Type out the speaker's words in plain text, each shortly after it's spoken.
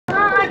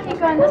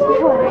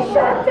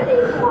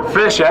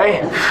Fish,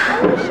 eh?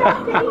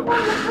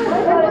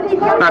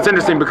 No, it's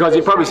interesting because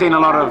you've probably seen a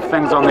lot of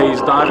things on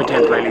these dive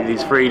attempts lately,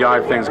 these free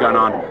dive things going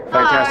on.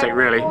 Fantastic,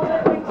 really.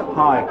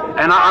 Hi.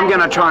 And I'm going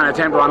to try and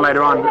attempt one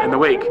later on in the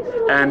week.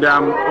 And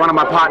one of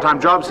my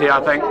part-time jobs here, I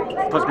think,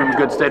 puts me in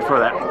good stead for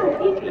that.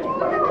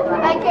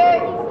 Thank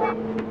you.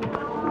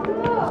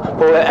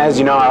 Well, as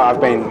you know, I've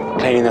been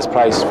cleaning this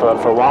place for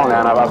a while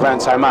now, and I've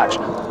learned so much.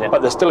 Yeah. But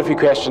there's still a few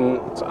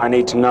questions I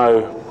need to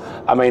know.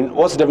 I mean,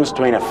 what's the difference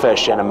between a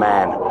fish and a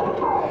man?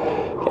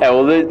 Yeah,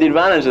 well, the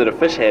advantage that a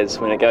fish has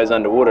when it goes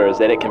underwater is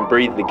that it can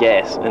breathe the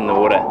gas in the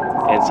water.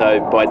 And so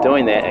by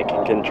doing that, it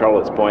can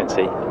control its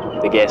buoyancy,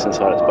 the gas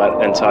inside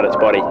its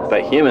body.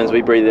 But humans,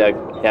 we breathe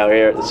our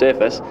air at the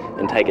surface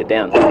and take it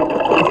down.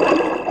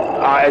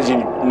 As you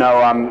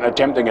know, I'm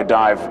attempting a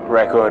dive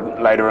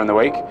record later in the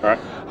week. Right.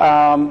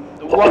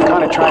 What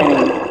kind of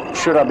training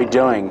should I be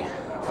doing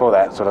for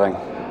that sort of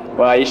thing?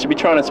 Well, you should be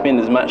trying to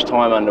spend as much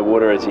time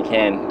underwater as you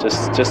can,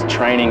 just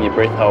training your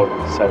breath hold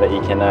so that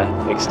you can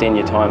extend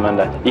your time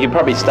under. You can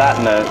probably start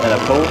in a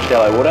pool,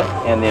 shallow water,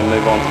 and then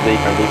move on to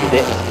deeper and deeper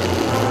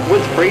depths.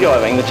 With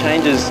freediving, the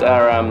changes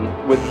are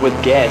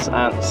with gas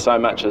aren't so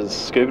much as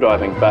scuba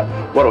diving, but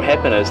what will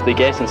happen is the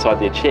gas inside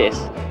their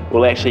chest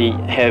will actually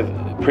have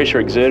pressure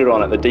exerted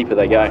on it the deeper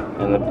they go,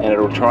 and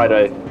it'll try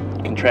to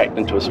contract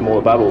into a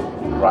smaller bubble.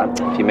 Right.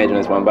 If you imagine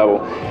there's one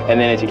bubble, and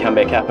then as you come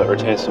back up, it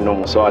returns to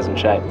normal size and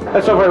shape.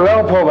 That's all very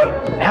well, Paul,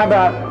 but how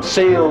about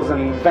seals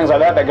and things like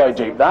that go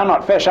deep? They're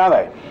not fish, are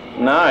they?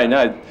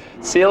 No.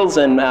 Seals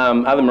and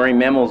other marine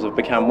mammals have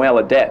become well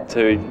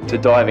adapted to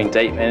diving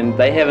deep, and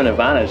they have an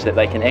advantage that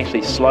they can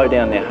actually slow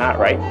down their heart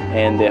rate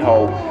and their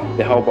whole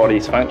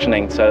body's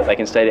functioning so that they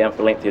can stay down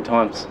for lengthier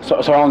times. So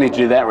I'll need to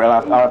do that, really.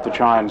 I'll have to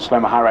try and slow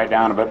my heart rate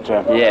down a bit.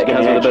 Yeah, it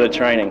comes with a bit of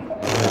training.